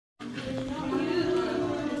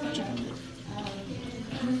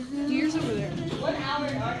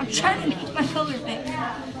I'm trying to make my color pick.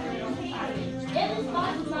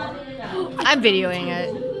 I'm videoing it.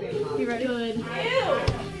 You ready? Good.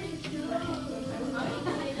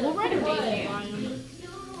 We'll write a date on him.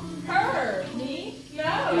 Her. Me?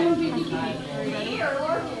 No. Me or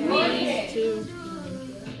Morgan? Me. Two.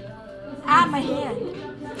 Ah, my hand.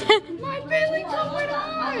 My barely covered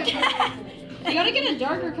eye. You gotta get a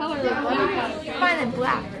darker color, like brighter color. Mine is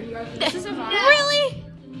black. This is a vibe. Really?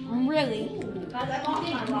 Really? I'm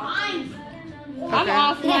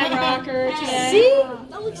off my rocker today. See?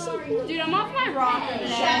 That looks so cool. Dude, I'm off my rocker today.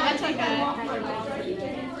 That's okay.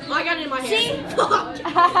 I got it in my hand.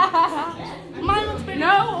 Mine looks better.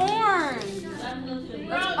 No orange.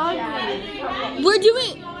 We're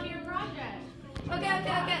doing. Okay.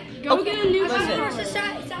 Go get a new Listen. color.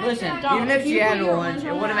 Listen, even if she had orange,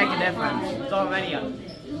 it wouldn't make a difference. It's already up.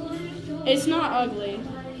 It's not ugly.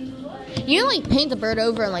 You like paint the bird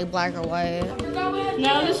over in like black or white.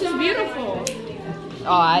 No, this is beautiful.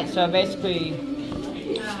 Alright, so basically...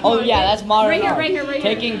 Oh yeah, that's modern art. Right here.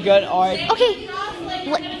 Taking good art. Okay.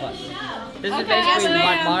 This is Okay, basically yes, what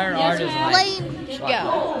ma'am. modern Yes, art is ma'am. like.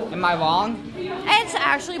 Go. Am I wrong? It's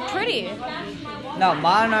actually pretty. No,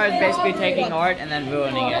 modern art is basically taking art and then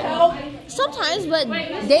ruining it. Sometimes, but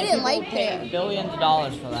they didn't like Pay it. billions of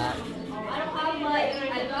dollars for that.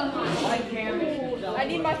 I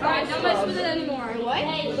need my phone. Don't mess with it anymore. What?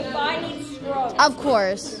 The phone needs scrub. Of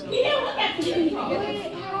course.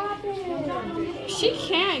 She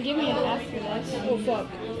can't give me an F for this. Oh, fuck.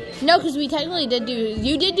 No, because we technically did do.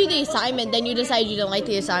 You did do the assignment, then you decided you didn't like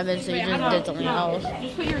the assignment, so you just did something else.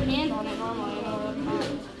 Just put your hand on it normally.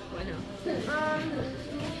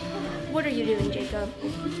 What are you doing, Jacob?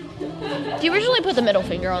 You originally put the middle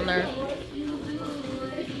finger on there.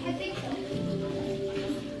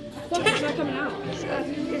 Fuck, it's not coming out. Because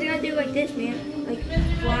you gotta do like this, man. Like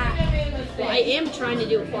black. Well, I am trying to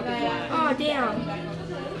do it fucking black. Oh, damn.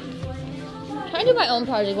 Trying to do my own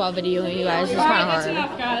project while videoing you guys is kind Alright, of that's hard.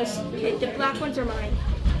 enough, guys. Okay, the black ones are mine.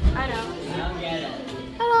 I know.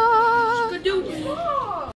 Hello. Good dude.